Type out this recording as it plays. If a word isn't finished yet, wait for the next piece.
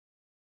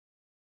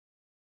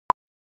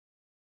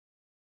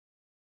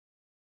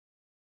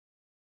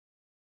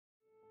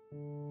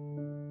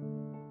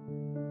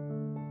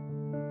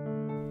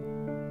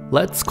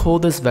Let's call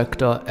this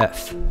vector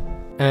f,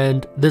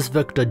 and this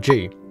vector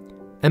g,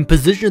 and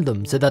position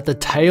them so that the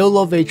tail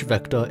of each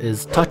vector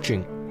is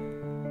touching.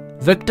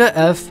 Vector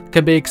f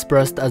can be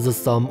expressed as a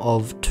sum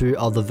of two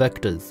other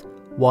vectors,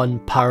 one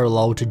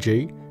parallel to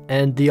g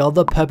and the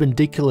other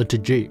perpendicular to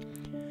g,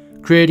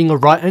 creating a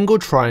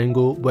right-angled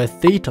triangle where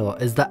theta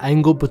is the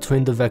angle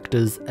between the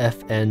vectors f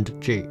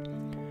and g.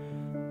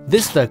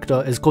 This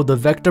vector is called the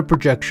vector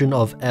projection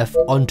of f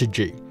onto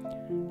g,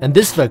 and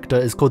this vector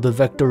is called the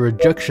vector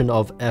rejection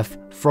of f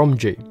from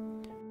g.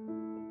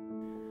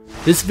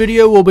 This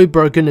video will be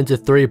broken into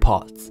three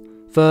parts.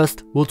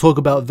 First, we'll talk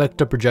about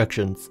vector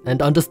projections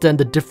and understand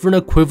the different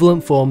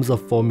equivalent forms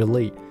of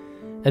formulae,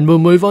 and we'll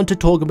move on to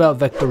talk about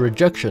vector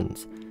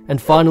rejections, and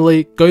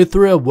finally go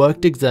through a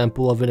worked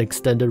example of an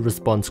extended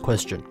response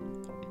question.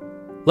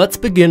 Let's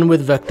begin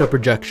with vector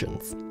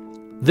projections.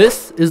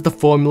 This is the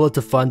formula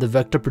to find the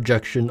vector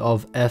projection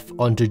of f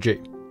onto g.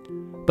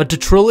 But to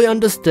truly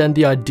understand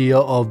the idea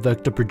of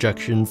vector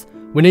projections,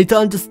 we need to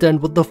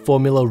understand what the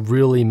formula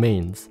really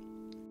means.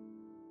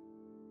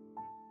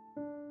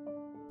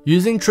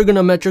 Using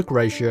trigonometric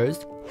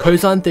ratios,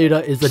 cosine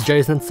theta is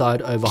adjacent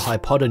side over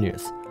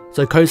hypotenuse,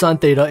 so cosine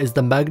theta is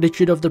the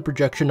magnitude of the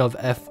projection of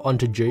f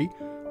onto g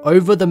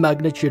over the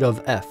magnitude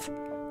of f,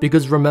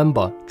 because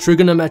remember,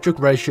 trigonometric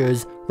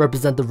ratios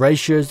represent the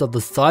ratios of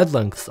the side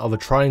lengths of a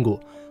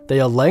triangle. They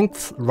are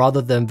lengths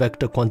rather than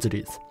vector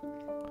quantities.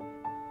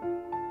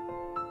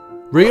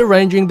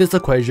 Rearranging this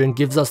equation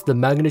gives us the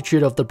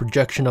magnitude of the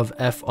projection of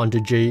f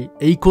onto g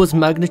equals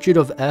magnitude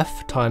of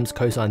f times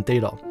cosine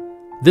theta.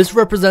 This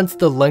represents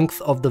the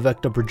length of the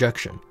vector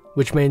projection,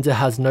 which means it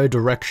has no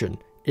direction.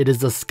 It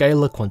is a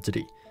scalar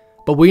quantity.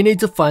 But we need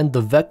to find the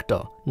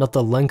vector, not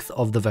the length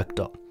of the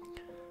vector.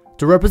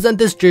 To represent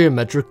this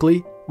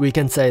geometrically, we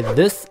can say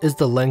this is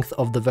the length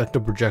of the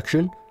vector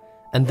projection,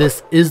 and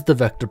this is the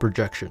vector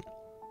projection.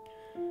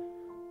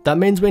 That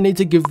means we need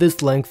to give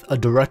this length a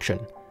direction,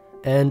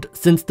 and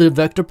since the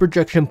vector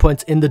projection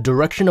points in the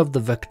direction of the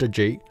vector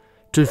g,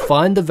 to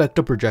find the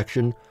vector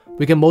projection,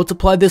 we can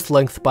multiply this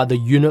length by the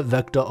unit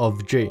vector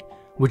of g,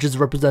 which is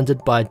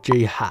represented by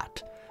g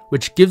hat,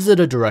 which gives it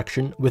a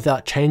direction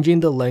without changing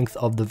the length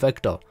of the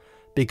vector,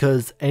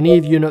 because any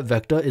unit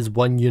vector is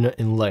 1 unit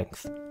in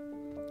length.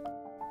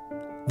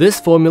 This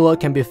formula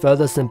can be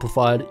further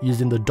simplified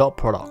using the dot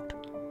product.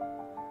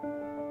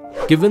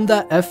 Given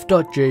that f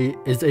dot g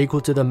is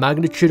equal to the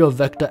magnitude of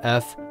vector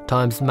f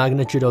times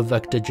magnitude of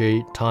vector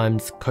g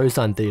times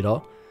cosine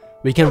theta,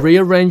 we can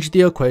rearrange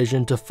the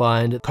equation to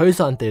find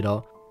cosine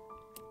theta.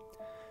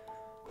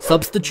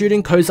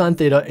 Substituting cosine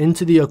theta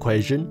into the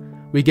equation,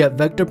 we get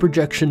vector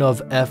projection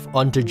of f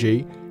onto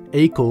g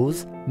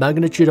equals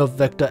magnitude of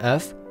vector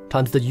f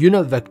times the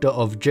unit vector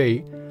of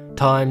g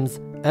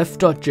times f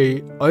dot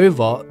g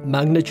over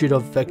magnitude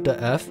of vector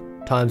f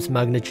times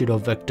magnitude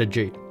of vector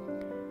g.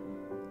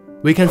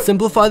 We can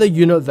simplify the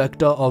unit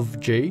vector of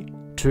g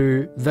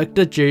to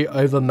vector g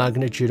over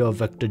magnitude of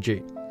vector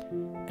g,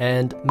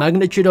 and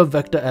magnitude of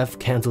vector f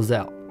cancels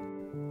out.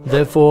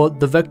 Therefore,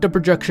 the vector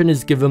projection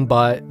is given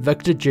by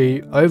vector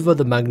g over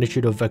the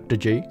magnitude of vector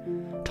g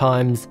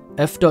times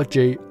f dot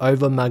g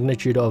over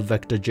magnitude of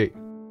vector g.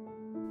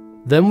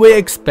 Then we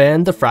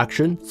expand the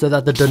fraction so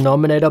that the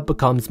denominator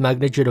becomes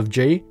magnitude of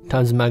g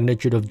times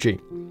magnitude of g.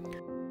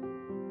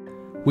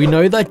 We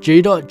know that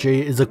g dot g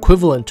is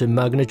equivalent to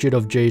magnitude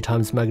of g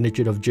times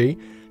magnitude of g,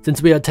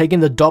 since we are taking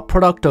the dot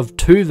product of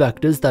two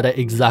vectors that are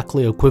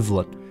exactly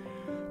equivalent.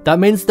 That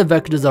means the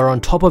vectors are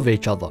on top of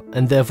each other,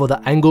 and therefore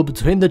the angle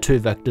between the two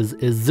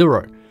vectors is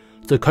 0.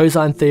 So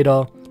cosine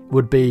theta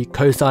would be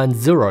cosine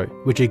 0,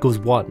 which equals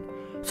 1.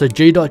 So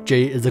g dot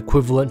g is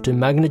equivalent to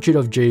magnitude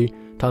of g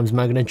times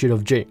magnitude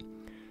of g.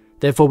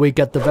 Therefore we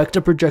get the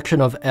vector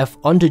projection of f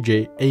onto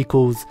g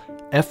equals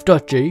f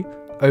dot g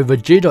over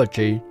g dot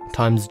g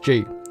times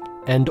g,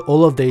 and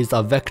all of these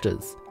are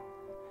vectors.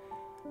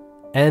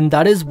 And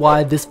that is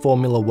why this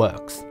formula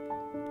works.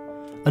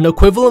 An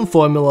equivalent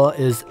formula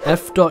is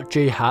f dot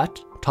g hat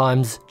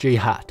times g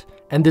hat,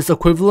 and this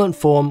equivalent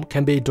form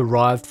can be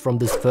derived from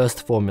this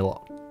first formula.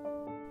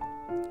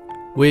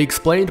 We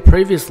explained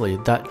previously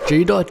that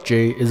g dot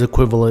g is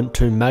equivalent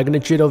to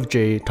magnitude of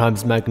g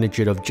times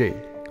magnitude of g,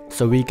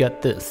 so we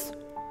get this.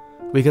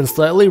 We can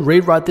slightly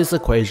rewrite this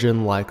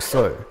equation like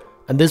so,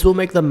 and this will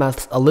make the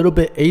maths a little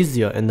bit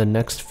easier in the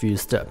next few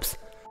steps.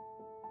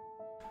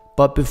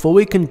 But before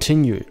we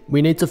continue,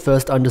 we need to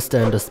first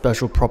understand a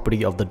special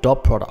property of the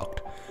dot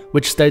product,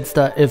 which states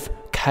that if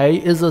k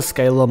is a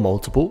scalar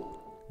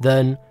multiple,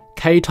 then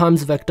k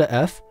times vector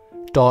f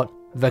dot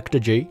vector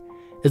g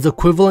is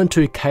equivalent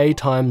to k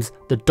times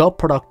the dot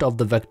product of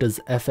the vectors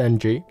f and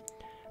g,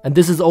 and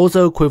this is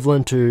also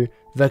equivalent to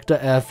vector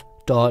f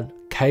dot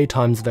k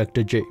times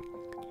vector g.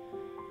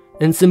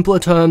 In simpler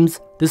terms,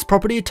 this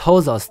property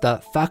tells us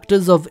that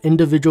factors of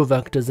individual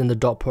vectors in the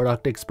dot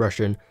product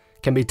expression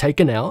can be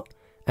taken out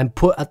and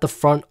put at the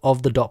front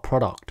of the dot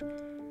product.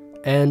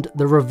 And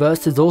the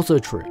reverse is also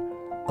true.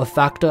 A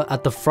factor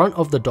at the front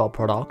of the dot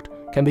product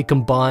can be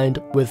combined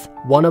with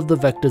one of the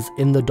vectors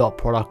in the dot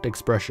product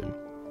expression.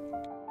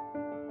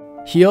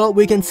 Here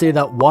we can see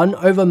that 1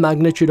 over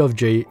magnitude of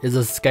g is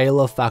a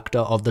scalar factor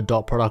of the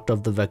dot product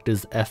of the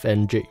vectors f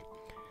and g.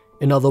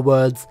 In other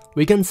words,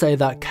 we can say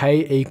that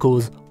k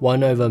equals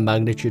 1 over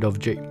magnitude of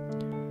g.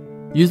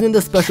 Using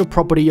the special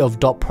property of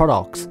dot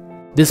products,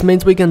 this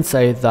means we can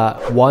say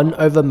that 1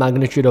 over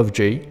magnitude of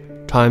g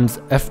times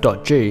f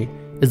dot g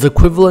is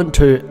equivalent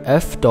to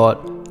f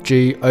dot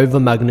g over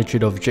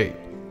magnitude of g.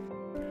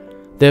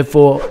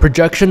 Therefore,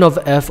 projection of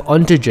f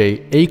onto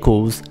g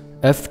equals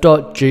f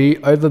dot g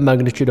over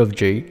magnitude of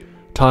g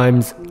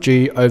times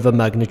g over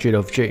magnitude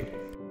of g.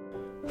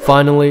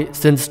 Finally,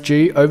 since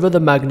g over the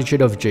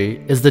magnitude of g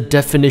is the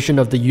definition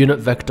of the unit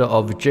vector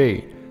of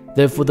g,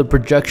 therefore the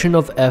projection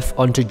of f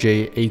onto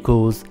g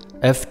equals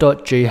f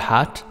dot g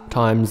hat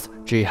times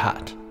g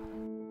hat.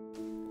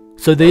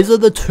 So these are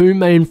the two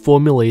main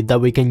formulae that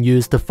we can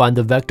use to find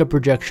the vector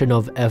projection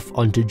of f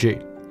onto g.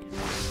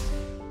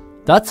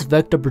 That's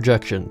vector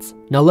projections.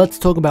 Now let's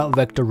talk about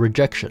vector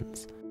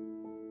rejections.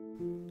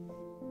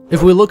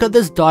 If we look at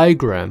this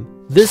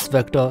diagram, this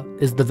vector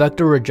is the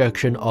vector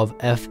rejection of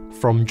f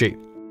from g.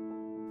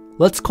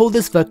 Let's call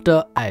this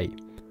vector a.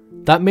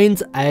 That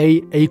means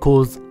a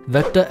equals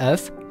vector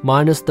f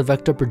minus the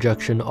vector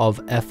projection of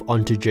f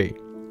onto g.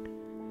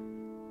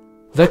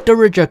 Vector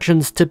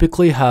rejections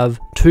typically have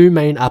two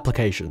main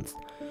applications.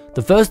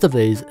 The first of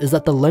these is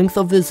that the length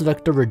of this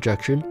vector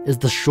rejection is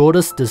the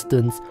shortest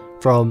distance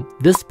from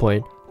this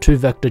point to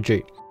vector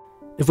g.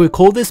 If we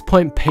call this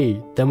point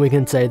P, then we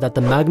can say that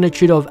the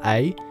magnitude of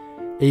A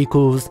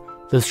equals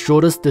the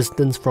shortest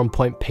distance from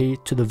point P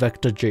to the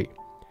vector g.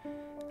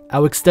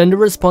 Our extended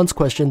response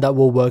question that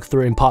we'll work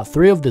through in part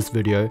 3 of this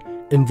video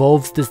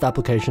involves this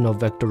application of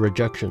vector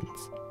rejections.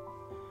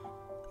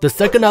 The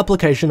second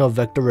application of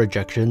vector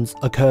rejections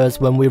occurs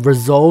when we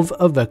resolve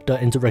a vector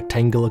into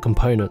rectangular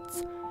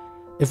components.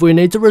 If we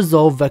need to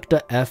resolve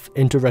vector f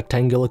into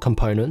rectangular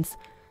components,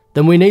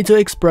 then we need to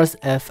express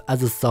f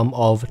as a sum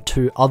of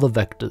two other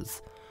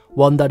vectors,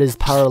 one that is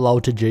parallel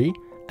to g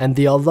and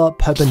the other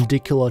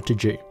perpendicular to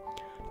g,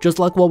 just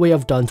like what we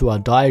have done to our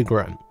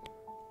diagram.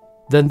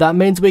 Then that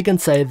means we can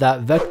say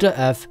that vector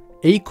f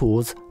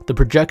equals the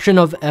projection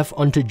of f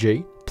onto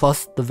g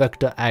plus the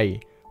vector a,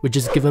 which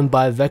is given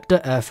by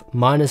vector f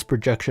minus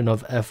projection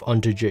of f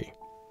onto g.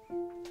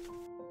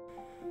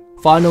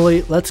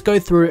 Finally, let's go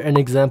through an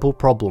example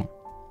problem.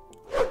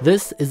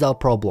 This is our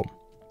problem.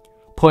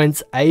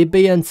 Points A,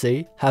 B and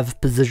C have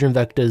position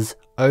vectors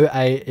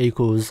OA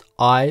equals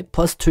I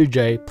plus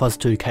 2j plus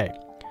 2k,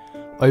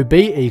 OB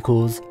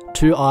equals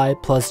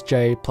 2i plus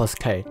j plus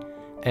k,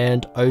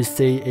 and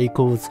OC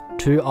equals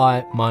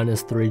 2i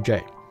minus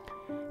 3j.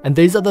 And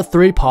these are the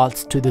three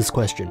parts to this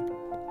question.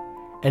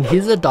 And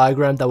here's a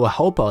diagram that will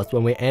help us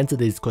when we answer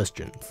these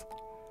questions.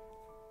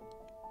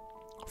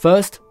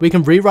 First, we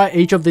can rewrite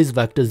each of these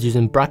vectors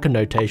using bracket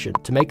notation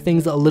to make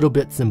things a little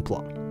bit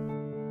simpler.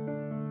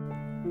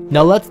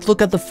 Now let's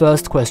look at the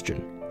first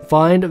question.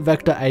 Find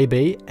vector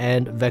AB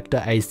and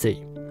vector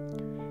AC.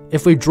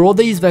 If we draw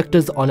these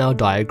vectors on our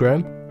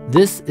diagram,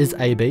 this is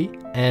AB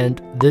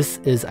and this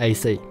is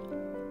AC.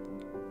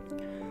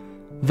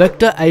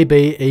 Vector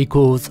AB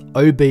equals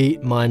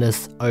OB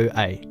minus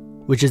OA,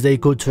 which is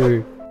equal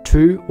to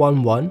 2,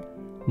 1, 1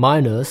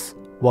 minus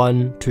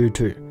 1, 2,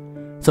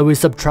 2. So we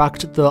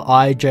subtract the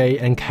I, J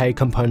and K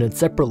components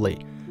separately.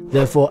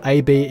 Therefore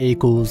AB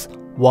equals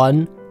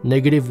 1,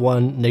 negative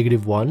 1,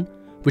 negative 1,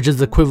 which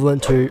is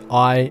equivalent to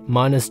I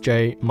minus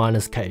J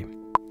minus K.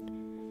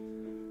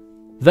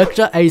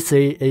 Vector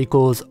AC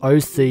equals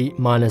OC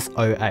minus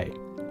OA,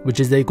 which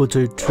is equal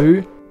to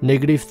 2,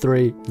 negative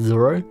 3,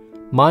 0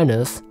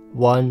 minus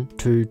 1,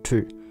 2,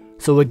 2.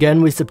 So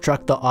again we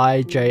subtract the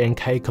I, J and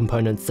K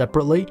components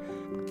separately.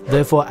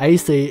 Therefore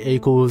AC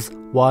equals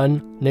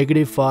 1,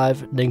 negative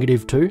 5,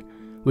 negative 2,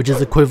 which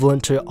is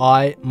equivalent to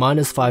I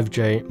minus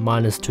 5j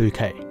minus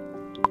 2k.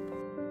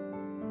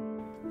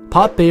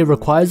 Part B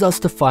requires us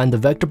to find the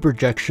vector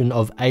projection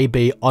of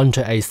AB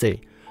onto AC.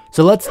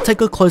 So let's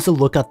take a closer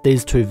look at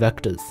these two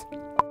vectors.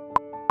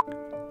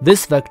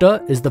 This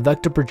vector is the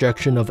vector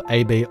projection of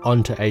AB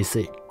onto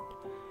AC.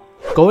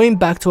 Going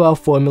back to our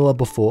formula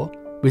before,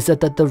 we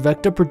said that the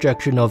vector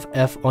projection of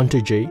f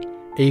onto g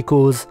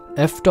equals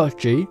f dot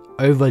g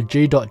over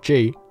g dot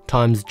g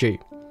times g.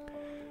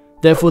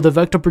 Therefore, the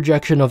vector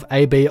projection of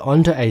AB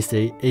onto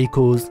AC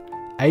equals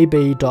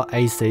AB dot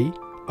AC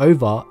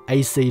over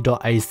AC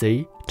dot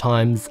AC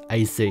times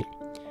AC.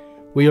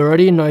 We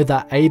already know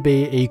that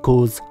AB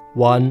equals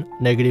 1,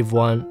 negative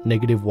 1,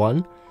 negative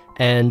 1,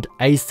 and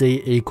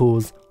AC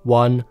equals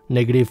 1,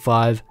 negative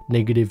 5,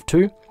 negative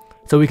 2,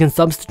 so we can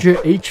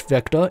substitute each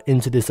vector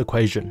into this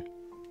equation.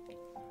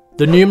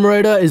 The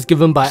numerator is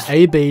given by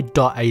AB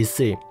dot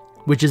AC,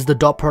 which is the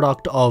dot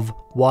product of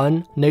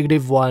 1,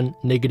 negative 1,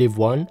 negative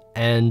 1,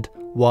 and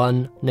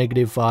 1,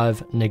 negative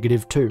 5,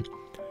 negative 2,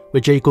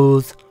 which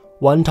equals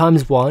 1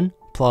 times 1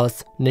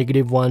 plus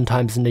negative 1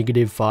 times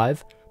negative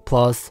 5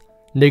 plus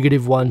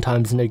negative 1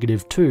 times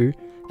negative 2,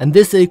 and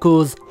this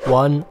equals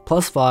 1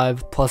 plus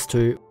 5 plus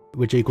 2,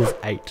 which equals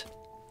 8.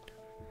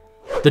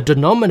 The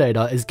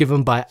denominator is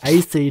given by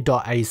AC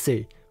dot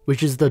AC,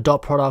 which is the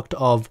dot product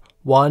of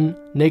 1,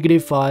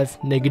 -5,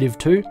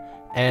 -2,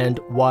 and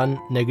 1,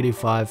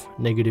 -5,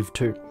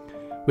 -2,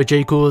 which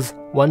equals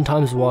 1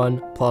 times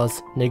 1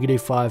 plus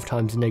 -5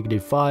 times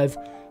 -5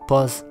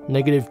 plus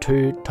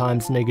 -2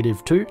 times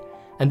 -2,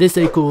 and this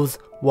equals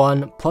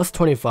 1 plus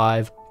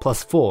 25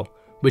 plus 4,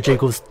 which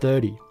equals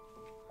 30.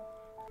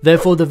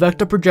 Therefore, the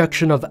vector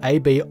projection of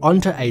AB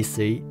onto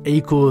AC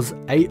equals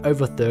 8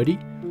 over 30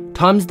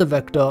 times the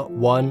vector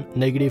 1,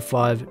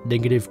 -5,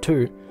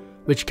 -2,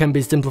 which can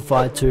be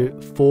simplified to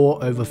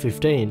 4 over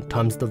 15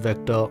 times the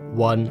vector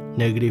 1,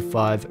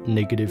 -5,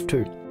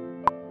 -2.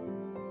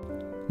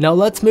 Now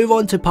let's move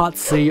on to part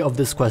C of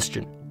this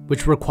question,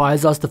 which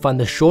requires us to find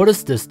the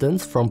shortest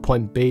distance from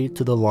point B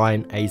to the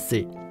line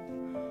AC.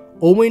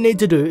 All we need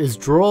to do is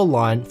draw a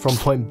line from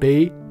point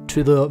B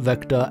to the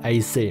vector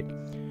AC,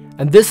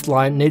 and this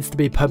line needs to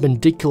be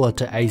perpendicular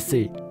to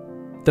AC.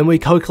 Then we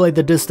calculate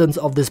the distance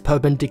of this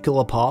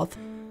perpendicular path,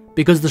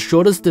 because the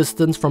shortest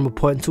distance from a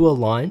point to a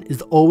line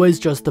is always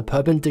just the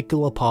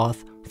perpendicular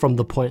path from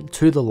the point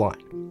to the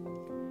line.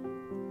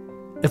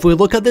 If we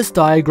look at this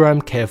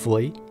diagram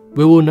carefully,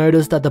 we will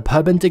notice that the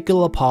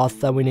perpendicular path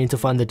that we need to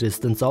find the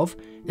distance of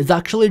is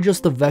actually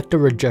just the vector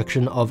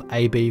rejection of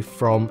AB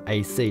from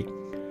AC.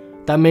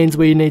 That means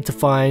we need to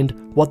find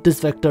what this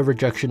vector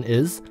rejection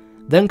is,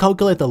 then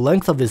calculate the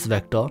length of this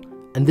vector,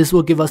 and this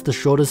will give us the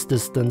shortest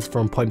distance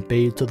from point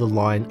B to the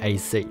line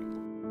AC.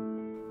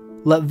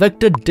 Let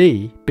vector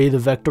D be the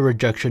vector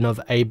rejection of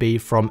AB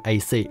from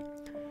AC.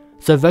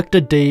 So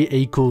vector D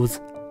equals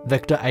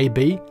vector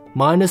AB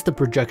minus the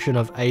projection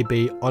of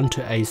AB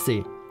onto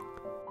AC.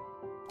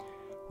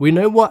 We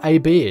know what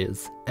AB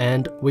is,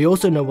 and we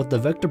also know what the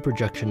vector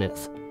projection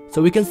is,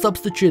 so we can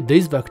substitute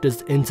these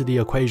vectors into the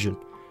equation,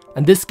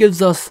 and this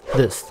gives us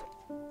this.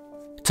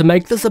 To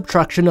make the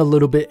subtraction a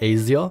little bit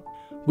easier,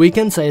 we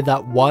can say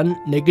that 1,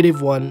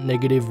 -1,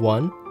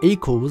 -1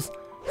 equals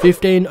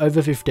 15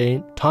 over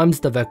 15 times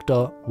the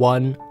vector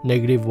 1,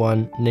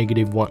 -1,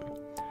 -1.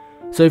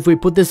 So if we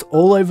put this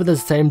all over the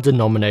same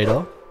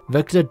denominator,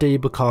 vector D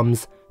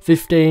becomes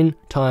 15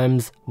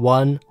 times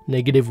 1,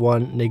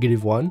 -1,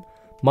 -1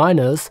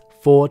 minus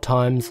 4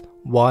 times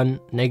 1,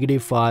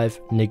 -5,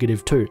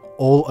 -2,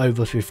 all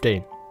over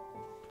 15.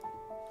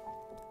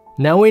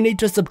 Now we need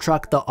to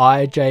subtract the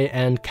I, J,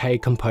 and K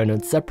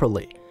components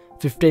separately.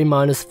 15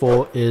 minus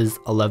 4 is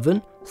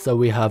 11, so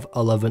we have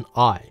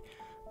 11i.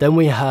 Then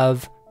we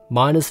have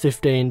minus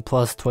 15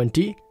 plus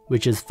 20,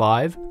 which is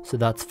 5, so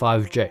that's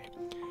 5j.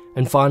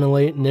 And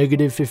finally,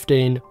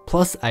 -15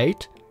 plus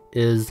 8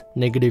 is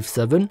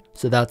 -7,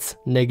 so that's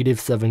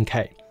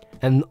 -7k.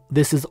 And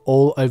this is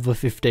all over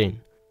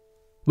 15.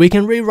 We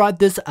can rewrite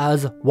this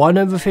as 1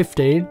 over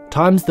 15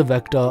 times the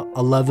vector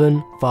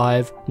 11,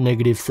 5,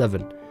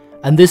 -7.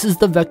 And this is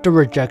the vector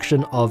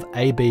rejection of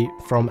AB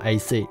from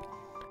AC.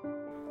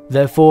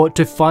 Therefore,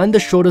 to find the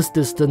shortest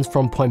distance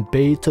from point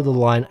B to the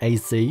line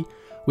AC,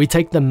 we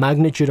take the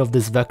magnitude of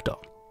this vector.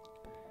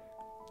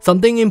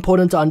 Something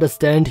important to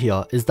understand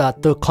here is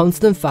that the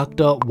constant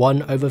factor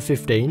 1 over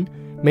 15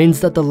 means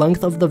that the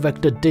length of the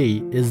vector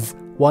D is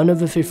 1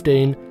 over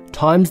 15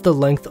 times the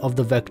length of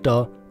the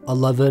vector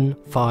 11,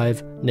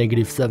 5,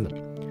 -7.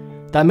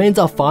 That means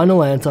our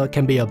final answer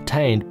can be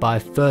obtained by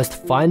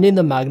first finding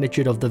the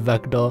magnitude of the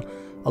vector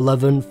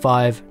 11,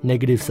 5,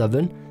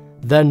 -7,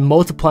 then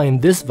multiplying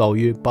this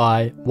value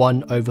by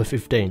 1 over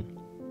 15.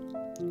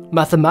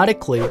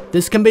 Mathematically,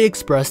 this can be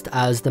expressed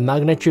as the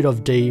magnitude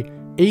of D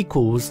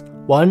equals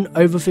 1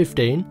 over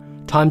 15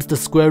 times the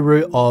square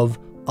root of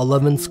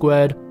 11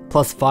 squared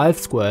plus 5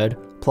 squared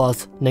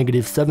plus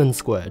 -7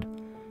 squared.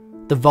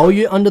 The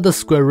value under the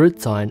square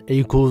root sign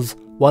equals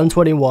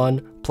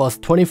 121 plus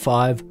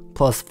 25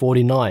 plus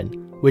 49,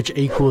 which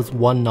equals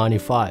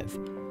 195.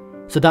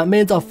 So that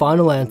means our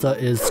final answer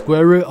is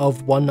square root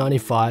of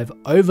 195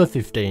 over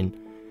 15,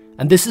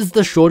 and this is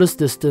the shortest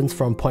distance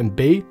from point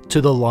B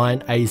to the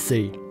line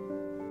AC.